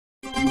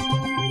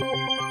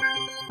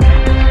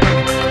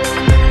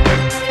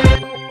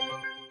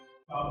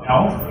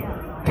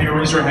aelf? Can you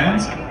raise your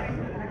hands?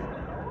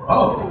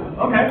 Oh,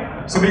 okay.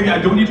 So maybe I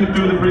don't need to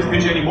do the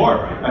presentation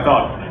anymore, I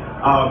thought.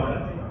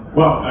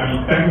 Well, I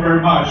mean, thank you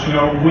very much.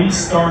 We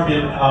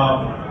started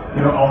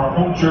our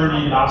whole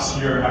journey last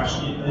year,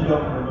 actually end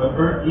of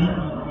November in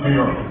New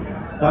York.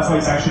 That's why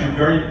it's actually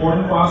very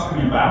important for us to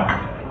be back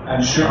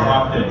and share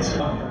our updates.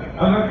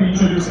 I'd like to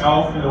introduce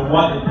aelf,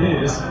 what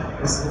it is.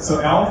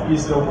 So aelf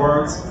is the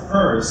world's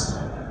first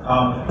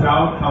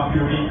cloud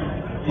computing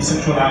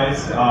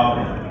decentralized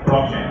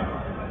blockchain.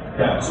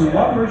 Yeah. So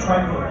what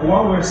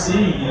we're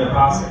seeing in the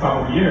past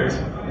couple of years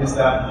is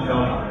that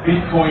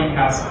Bitcoin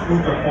has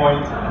proved the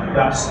point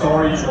that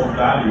storage of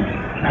value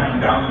can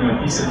be done in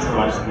a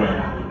decentralized way,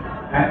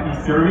 and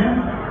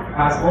Ethereum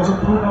has also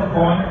proved the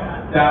point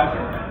that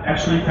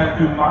actually can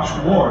do much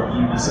more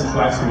in a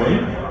decentralized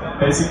way,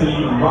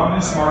 basically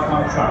running smart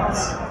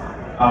contracts.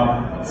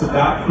 So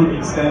that could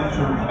extend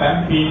to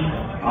banking,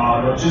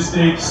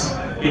 logistics,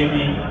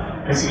 gaming,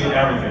 basically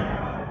everything.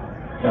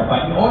 Yeah,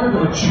 but in order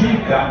to achieve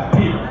that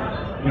peak,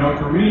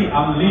 to really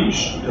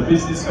unleash the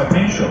business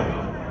potential,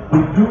 we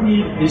do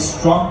need a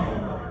strong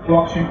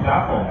blockchain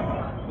platform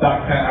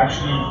that can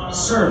actually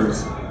serve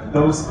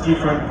those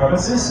different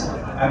purposes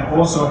and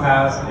also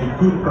has a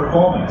good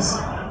performance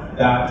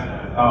that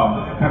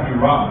can be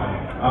run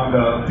on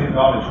the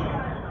technology.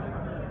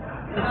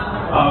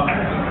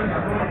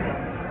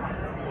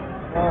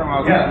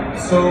 Yeah,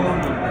 so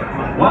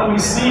what we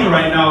see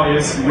right now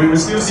is we will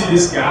still see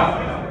this gap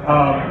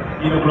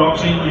in the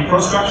blockchain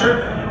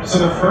infrastructure. So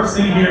the first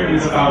thing here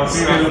is about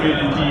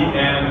scalability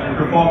and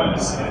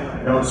performance.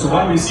 So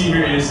what we see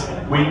here is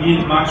we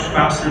need much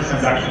faster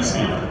transaction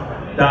speed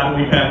that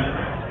we can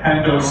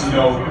handle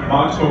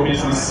multiple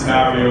business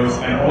scenarios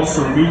and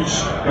also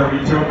reach the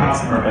retail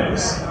customer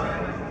base.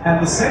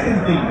 And the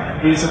second thing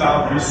is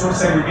about resource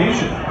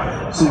segregation.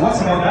 So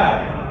what's about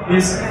that?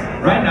 Is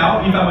right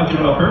now, if I'm a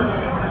developer,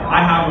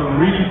 I have a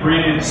really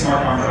brilliant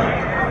smart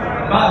contract.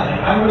 But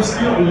I will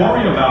still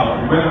worry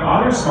about whether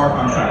other smart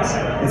contracts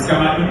is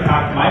going to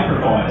impact my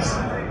performance,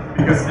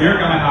 because they're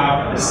going to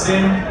have the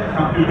same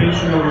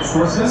computational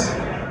resources,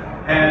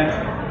 and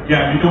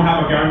yeah, you don't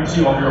have a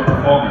guarantee of your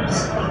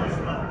performance.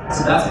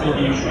 So that's a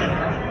big issue.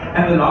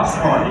 And the last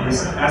part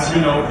is, as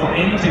you know, for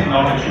any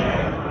technology,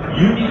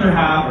 you need to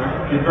have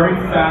a very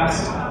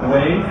fast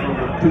way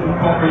to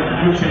incorporate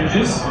new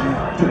changes,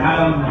 to add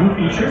on new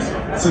features,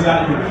 so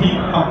that you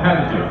keep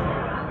competitive.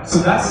 So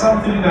that's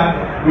something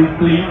that we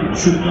believe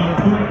should be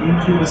put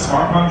into the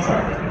smart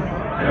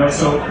contract,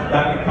 so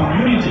that the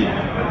community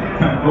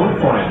can vote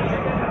for it.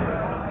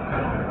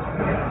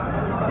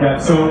 Yeah,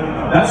 so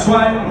that's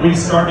why we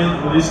started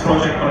this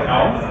project called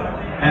aelf,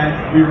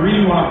 and we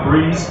really want to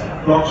bring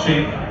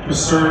blockchain to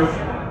serve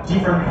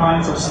different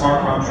kinds of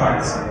smart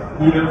contracts,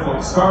 either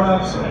for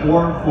startups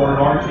or for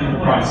large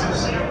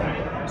enterprises.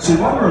 So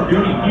what we're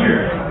building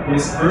here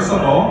is, first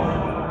of all,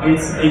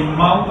 it's a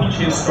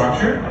multi-chain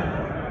structure.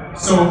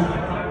 So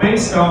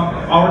based on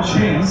our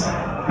chains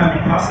can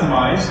be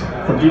customized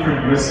for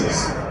different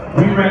uses.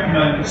 We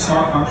recommend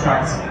smart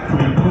contracts to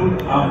be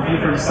put on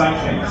different side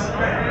chains.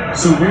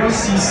 So we'll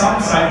see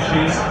some side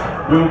chains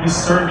will be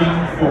serving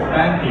for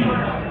banking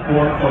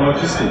or for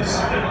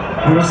logistics.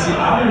 We'll see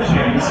other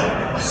chains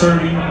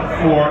serving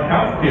for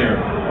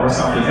healthcare or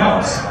something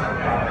else.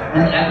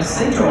 And at the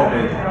center of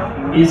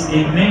it is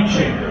a main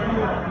chain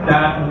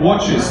that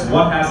watches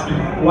what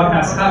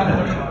has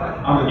happened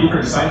on the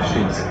different side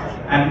chains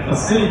and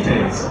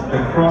facilitates the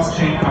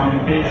cross-chain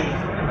communication.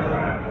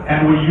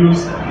 And we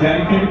use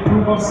dedicated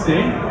proof of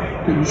stake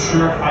to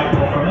ensure high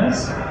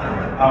performance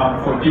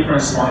for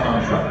different smart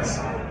contracts.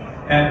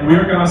 And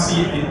we're going to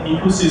see an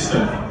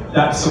ecosystem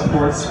that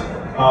supports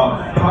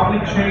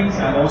public chains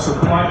and also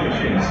private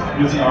chains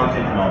using our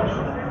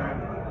technology.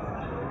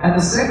 And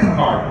the second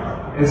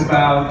part is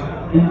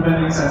about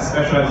independence and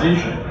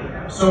specialization.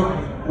 So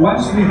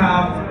once we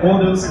have all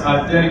those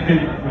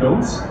dedicated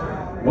nodes,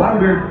 what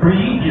we're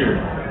bringing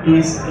here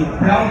is a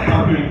cloud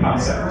computing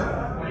concept.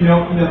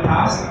 In the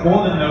past,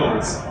 all the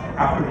nodes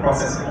have to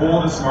process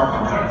all the smart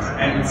contracts,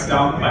 and it's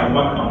done by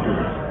one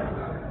computer.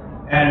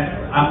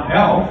 And on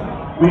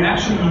aelf, we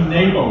actually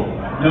enable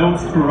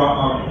nodes to run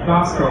on a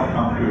cluster of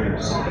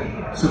computers.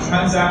 So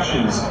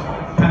transactions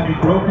can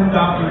be broken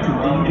down into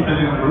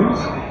independent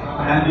groups,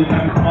 and they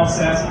can be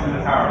processed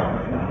in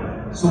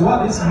parallel. So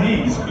what this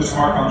means to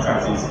smart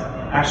contracts is,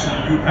 actually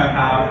you can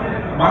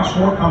have much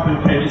more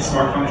complicated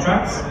smart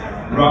contracts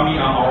running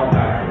on our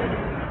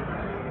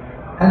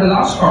platform. And the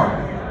last part,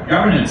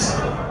 governance.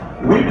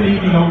 We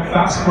believe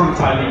fast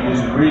prototyping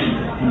is really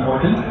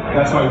important.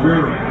 That's why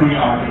we're doing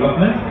our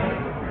development.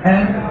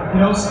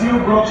 And still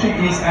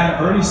blockchain is at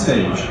an early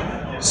stage,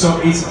 so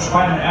it's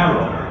trial and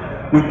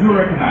error. We do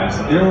recognize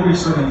that there will be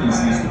certain things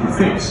needs to be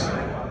fixed.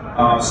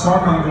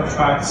 Smart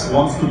contracts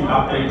wants to be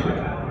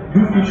updated.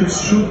 New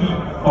features should be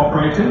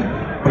operated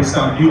based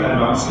on new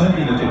advancement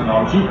in the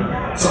technology.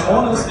 So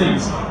all those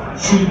things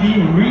should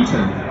be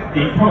written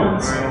in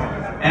codes,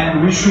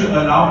 and we should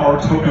allow our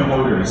token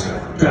holders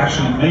to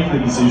actually make the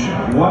decision.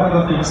 What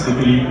are the things they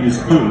believe is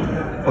good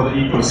for the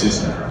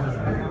ecosystem?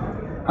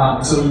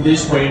 So in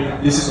this way,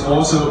 this is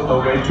also a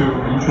way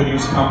to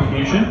introduce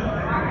competition,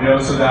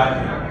 so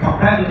that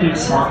competitive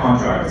smart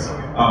contracts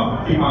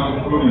keep on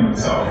improving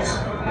themselves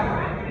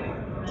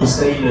to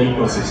stay in the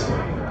ecosystem.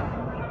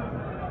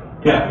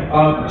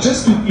 Yeah,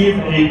 just to give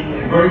a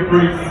very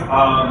brief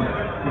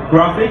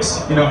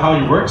graphics, how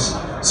it works.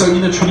 So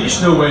in the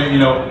traditional way,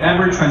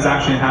 every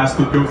transaction has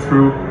to go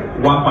through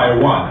one by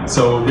one.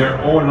 So they're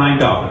all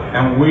lined up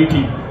and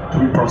waiting to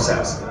be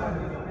processed.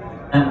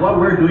 And what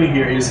we're doing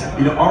here is,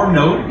 our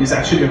node is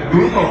actually a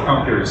group of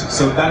computers.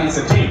 So that is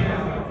a team.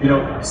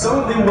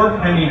 So they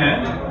work hand in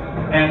hand,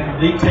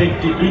 and they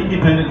take the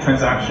independent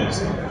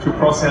transactions to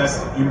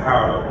process in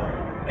parallel.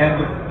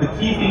 And the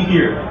key thing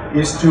here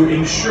is to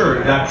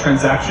ensure that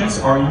transactions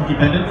are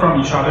independent from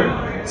each other,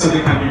 so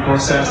they can be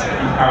processed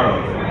in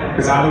parallel.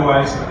 Because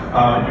otherwise,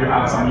 you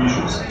have some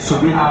issues. So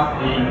we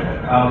have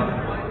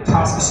a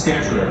task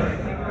scheduler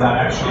that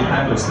actually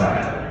handles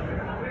that.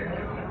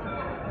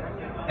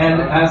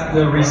 And as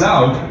the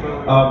result,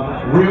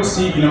 we'll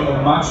see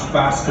a much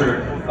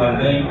faster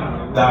lane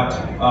that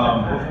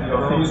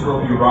things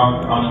will be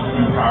run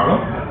in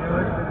parallel.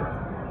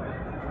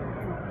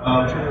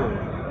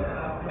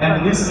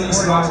 And this is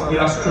an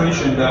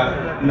illustration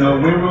that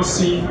we will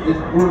see.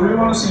 We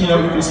want to see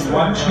if it's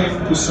one chain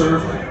to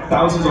serve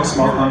thousands of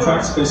smart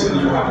contracts. Basically,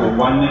 you have a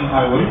one-lane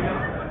highway.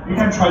 You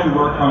can try to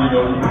work on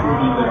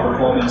improving the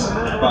performance,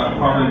 but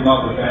probably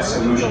not the best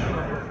solution.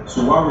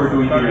 So what we're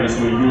doing here is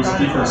we use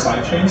different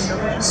side chains.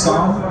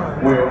 Some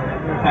will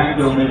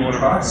handle many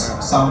trucks,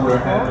 some will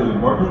handle the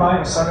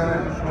motorbikes.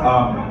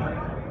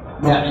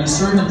 In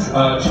certain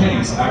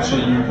chains,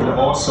 actually, you could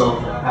also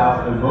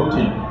have a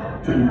voting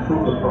to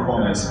improve the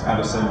performance at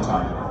the same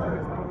time.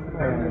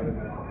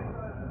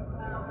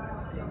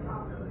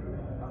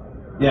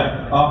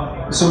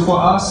 So for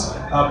us,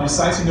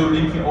 besides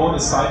linking all the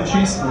side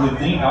chains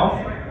within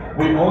aelf,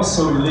 we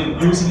also link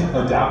using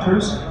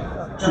adapters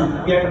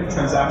to get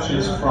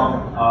transactions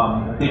from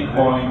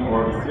Bitcoin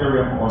or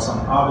Ethereum or some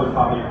other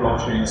public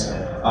blockchains,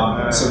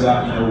 so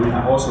that we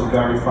can also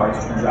verify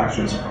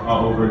transactions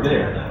over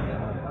there.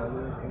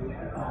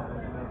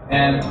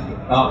 And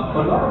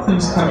a lot of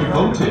things can be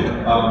voted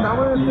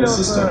in the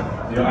system.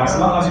 As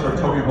long as you're a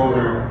token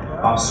holder,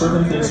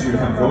 certain things you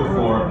can vote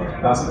for.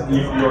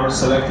 If you're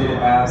selected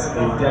as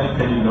a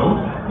dedicated node,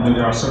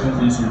 there are certain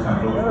things you can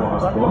vote for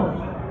as well.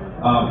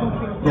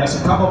 So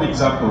a couple of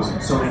examples.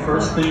 So the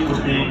first thing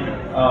would be,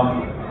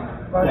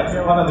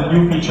 one of the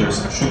new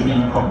features should be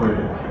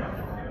incorporated.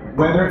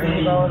 Whether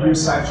any new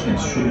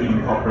sidechains should be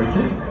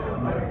incorporated,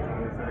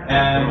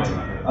 and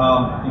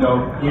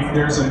if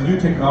there's a new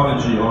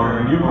technology or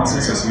a new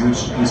consensus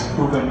which is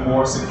proven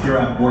more secure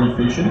and more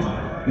efficient,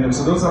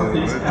 so those are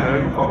things that can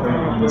be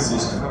incorporated in the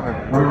system.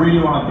 We really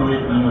want to do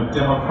it in a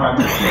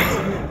democratic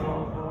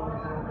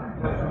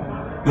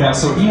way.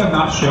 So in a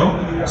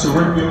nutshell, so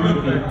we're building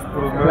a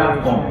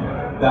platform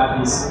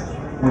that is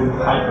with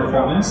high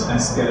performance and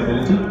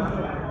scalability,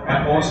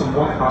 and also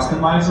more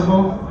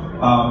customizable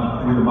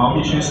with a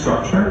multi-chain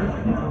structure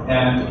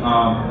and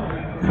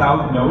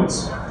cloud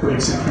nodes to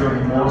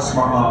execute more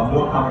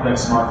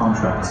complex smart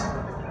contracts.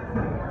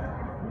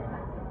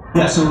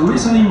 So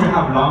recently we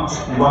have launched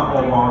one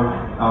of our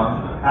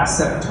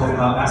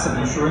asset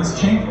insurance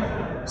chain.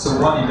 So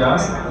what it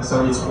does,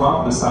 so it's one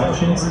of the side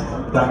chains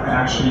that can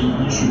actually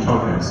issue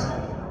tokens.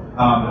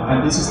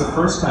 And this is the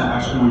first time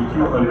actually we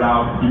do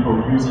allow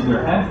people using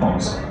their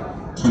headphones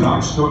to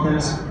launch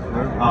tokens,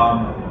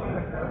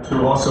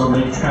 to also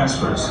make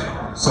transfers.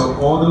 So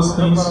all those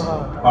things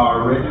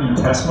are ready in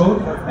test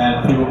mode,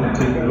 and people can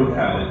take a look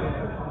at it.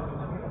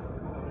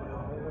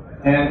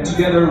 And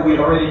together we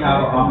already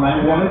have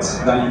online wallets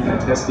that you can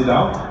test it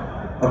out,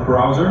 a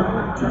browser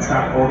to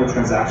track all the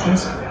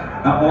transactions,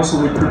 and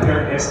also we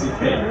prepare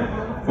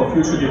SDK for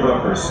future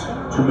developers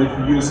to make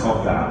use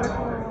of that.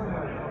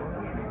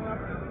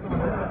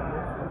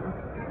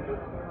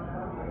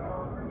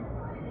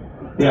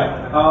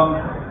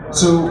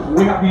 So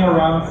we have been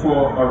around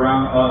for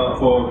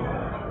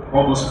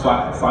almost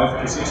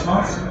 5 to 6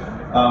 months.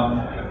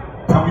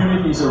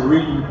 Community is a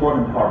really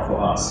important part for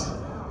us.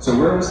 So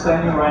where we're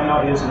standing right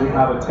now is we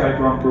have a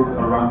Telegram group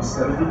around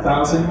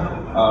 70,000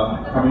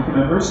 community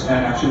members,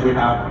 and actually we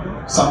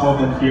have some of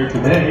them here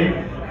today.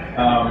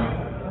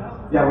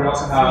 We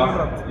also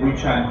have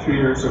WeChat and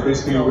Twitter, so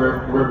basically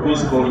we're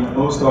visible in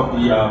most of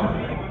the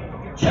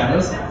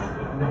channels.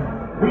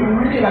 We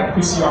really like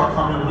to see our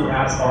community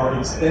as our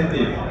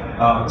extended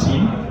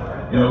team.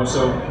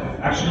 So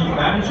actually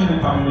managing the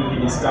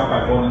community is done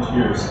by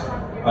volunteers.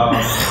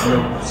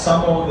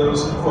 Some of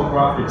those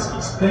infographics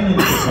explaining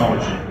the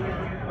technology,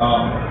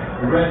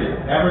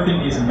 Reddit,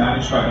 everything is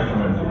managed by the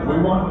community. We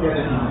want to get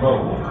it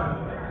involved,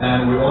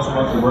 and we also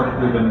want to work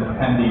with them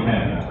hand in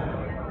hand.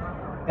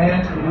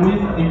 And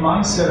with a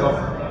mindset of,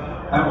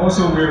 and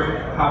also we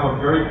have a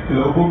very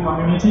global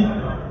community.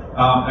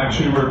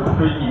 Actually, we're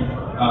pretty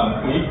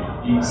big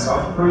in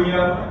South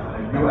Korea,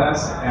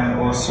 US, and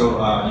also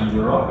in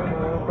Europe.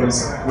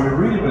 Because we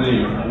really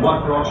believe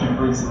what blockchain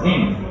brings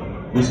in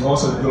is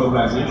also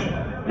globalization.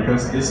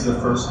 Because this is the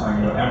first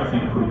time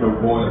everything could go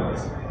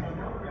borderless.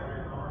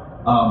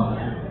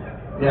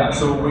 Yeah,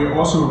 so we're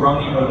also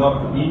running a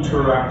lot of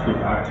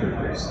interactive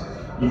activities.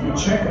 If you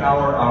check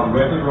our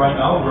Reddit right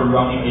now, we're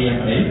running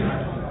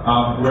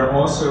AMA. We're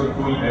also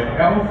doing an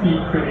aelf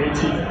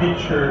creative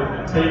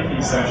picture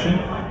taking session,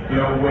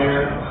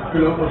 where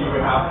globally we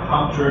have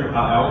 100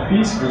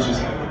 aelfs, which is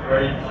a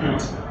very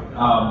cute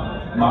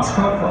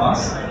mascot for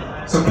us.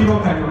 So people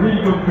can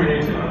really go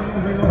creative,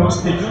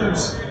 post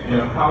pictures,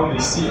 how they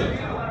see it.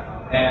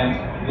 And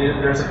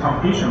there's a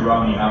competition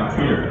running on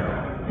Twitter,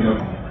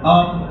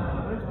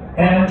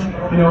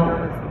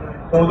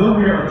 although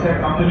we are a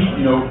tech company,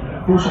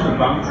 pushing the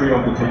boundary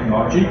of the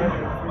technology,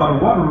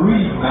 but what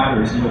really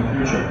matters in the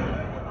future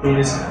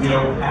is,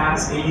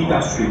 as an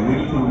industry, we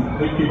need to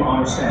make people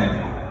understand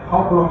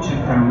how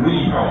blockchain can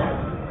really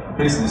help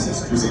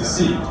businesses to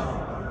succeed.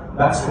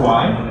 That's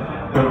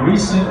why the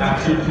recent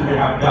activity we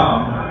have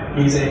done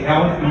is a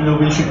aelf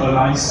Innovation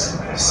Alliance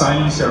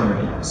signing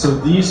ceremony. So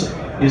this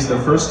is the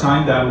first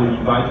time that we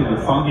invited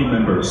the founding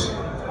members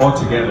all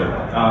together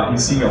in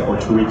Singapore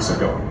 2 weeks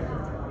ago.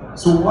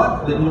 So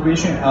what the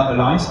Innovation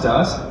Alliance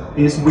does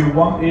is we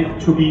want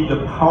it to be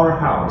the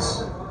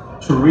powerhouse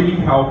to really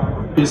help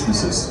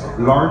businesses,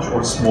 large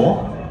or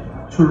small,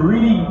 to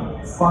really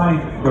find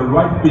the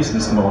right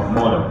business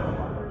model,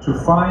 to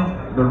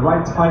find the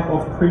right type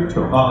of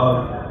crypto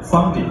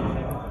funding,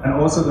 and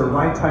also the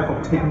right type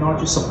of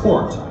technology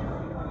support.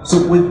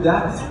 So with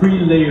that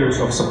 3 layers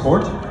of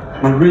support,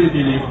 we really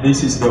believe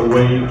this is the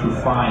way to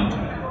find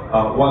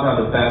what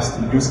are the best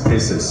use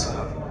cases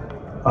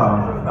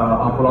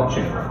on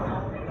blockchain.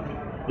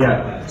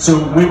 Yeah, so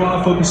we want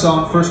to focus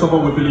on, first of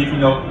all, we believe,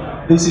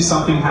 this is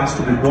something that has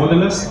to be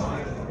borderless.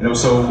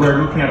 So we're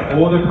looking at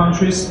all the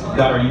countries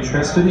that are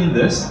interested in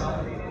this.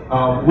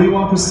 We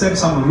want to set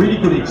some really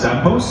good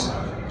examples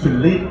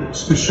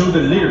to show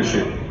the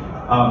leadership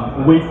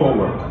way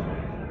forward.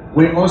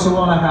 We also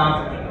want to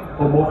have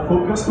a more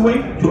focused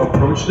way to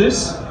approach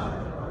this.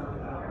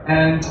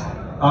 And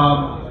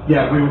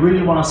yeah, we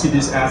really want to see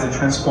this as a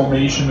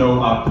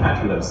transformational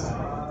catalyst.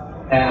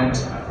 And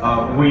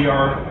we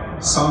are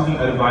sounding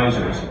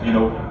advisors,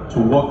 to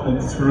walk them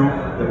through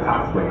the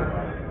pathway.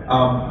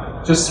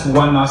 Just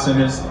one last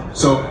sentence.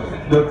 So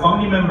the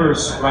founding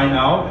members right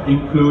now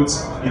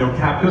includes,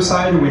 capital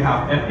side, we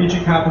have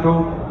FPG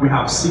Capital, we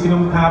have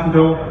Signal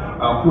Capital,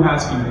 who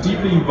has been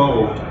deeply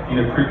involved in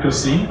the crypto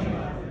scene.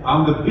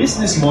 On the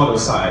business model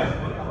side,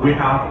 we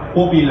have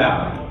Hobby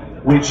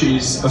Lab, which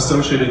is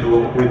associated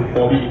with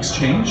Hobby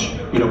Exchange,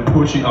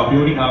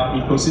 building up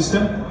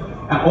ecosystem.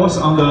 And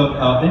also on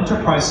the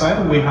enterprise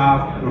side, we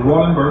have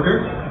Roland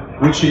Berger,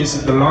 which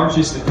is the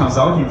largest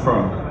consulting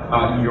firm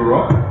in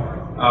Europe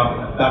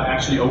that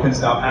actually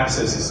opens up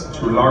access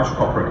to large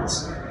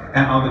corporates.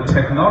 And on the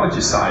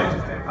technology side,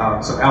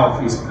 so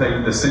aelf is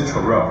playing the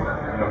central role,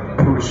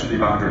 push the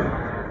boundary.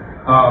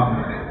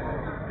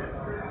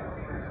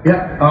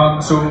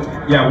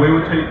 We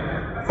will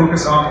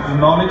focus on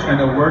knowledge and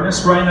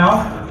awareness right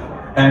now,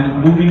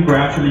 and moving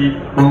gradually,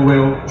 we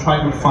will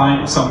try to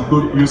find some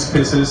good use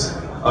cases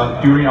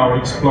during our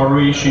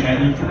exploration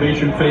and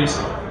incubation phase.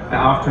 And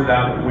after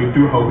that, we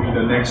do hope in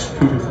the next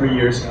 2 to 3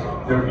 years,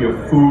 there will be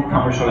a full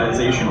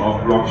commercialization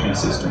of blockchain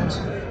systems.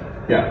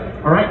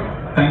 Yeah, all right.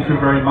 Thank you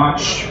very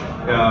much.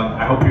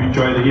 I hope you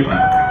enjoy the evening.